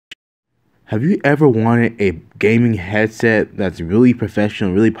Have you ever wanted a gaming headset that's really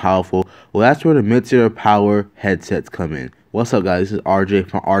professional, really powerful? Well, that's where the Mixcder Power headsets come in. What's up, guys? This is RJ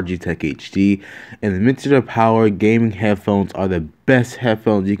from RG Tech HD, and the Mixcder Power gaming headphones are the best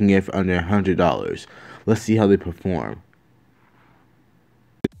headphones you can get for under $100. Let's see how they perform.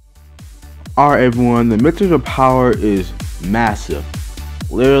 Alright everyone, the Mixcder Power is massive.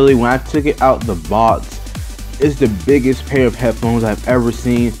 Literally, when I took it out the box, it's the biggest pair of headphones I've ever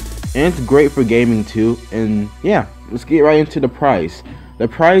seen. And it's great for gaming too. And yeah, let's get right into the price. The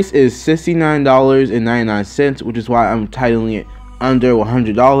price is $69.99, which is why I'm titling it under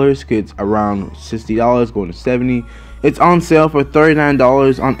 $100, because it's around $60 going to $70. It's on sale for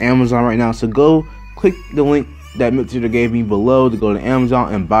 $39 on Amazon right now. So go click the link that Mixcder gave me below to go to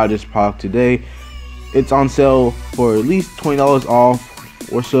Amazon and buy this product today. It's on sale for at least $20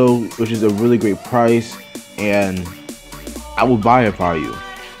 off or so, which is a really great price, and I will buy it for you.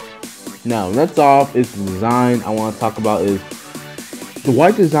 Now, next off is the design I want to talk about. Is the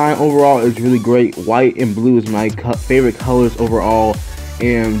white design overall is really great. White and blue is my favorite colors overall,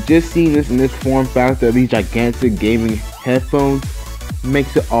 and just seeing this in this form factor of these gigantic gaming headphones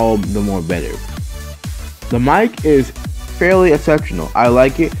makes it all the more better. The mic is fairly exceptional. I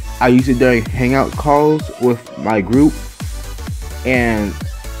like it. I use it during hangout calls with my group, and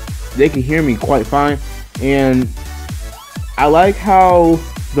they can hear me quite fine. And I like how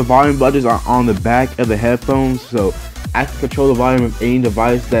the volume buttons are on the back of the headphones, so I can control the volume of any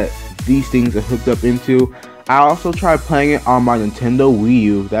device that these things are hooked up into. I also tried playing it on my Nintendo Wii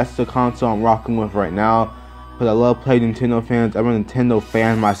U. That's the console I'm rocking with right now, because I love playing Nintendo fans. I'm a Nintendo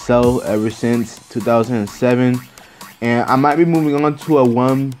fan myself ever since 2007, and I might be moving on to a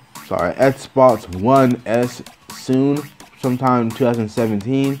Xbox One S soon, sometime in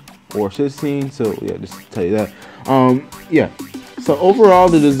 2017 or 16. So yeah, just to tell you that. Yeah. So overall,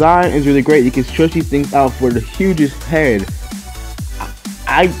 the design is really great. You can stretch these things out for the hugest head.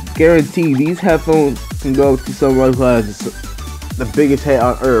 I guarantee these headphones can go to someone who has the biggest head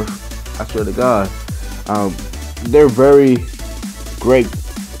on earth. I swear to God. They're very great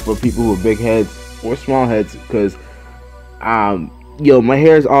for people with big heads or small heads, because my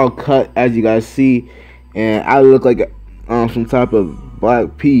hair is all cut, as you guys see, and I look like some type of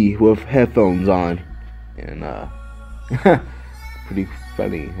black pea with headphones on, and pretty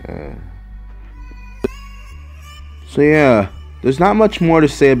funny. So yeah, there's not much more to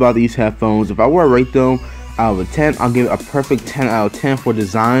say about these headphones. If I were to rate them out of a 10, I'll give it a perfect 10 out of 10 for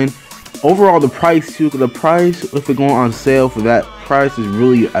design. Overall, the price too, the price, if it's going on sale for that price, is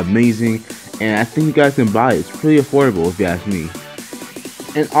really amazing, and I think you guys can buy it. It's pretty affordable if you ask me.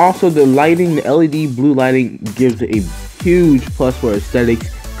 And also the lighting, the LED blue lighting gives it a huge plus for aesthetics,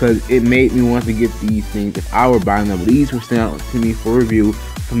 because it made me want to get these things if I were buying them. These were sent out to me for review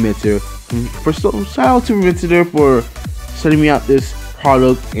from Mixcder. Shout out to Mixcder for sending me out this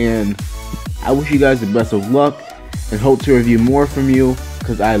product, and I wish you guys the best of luck and hope to review more from you,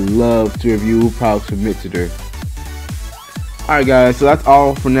 because I love to review products from Mixcder. Alright guys, so that's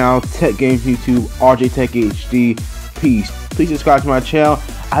all for now. Tech Games YouTube, RJ Tech HD. Peace. Please subscribe to my channel.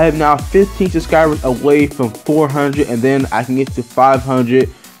 I have now 15 subscribers away from 400, and then I can get to 500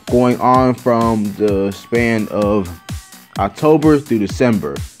 going on from the span of October through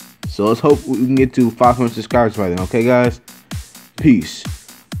December. So let's hope we can get to 500 subscribers by then, okay guys? Peace.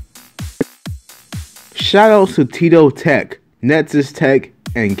 Shout out to Tito Tech, Nexus Tech,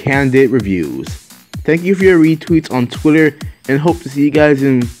 and Candid Reviews. Thank you for your retweets on Twitter, and hope to see you guys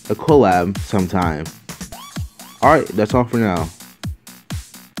in a collab sometime. Alright, that's all for now.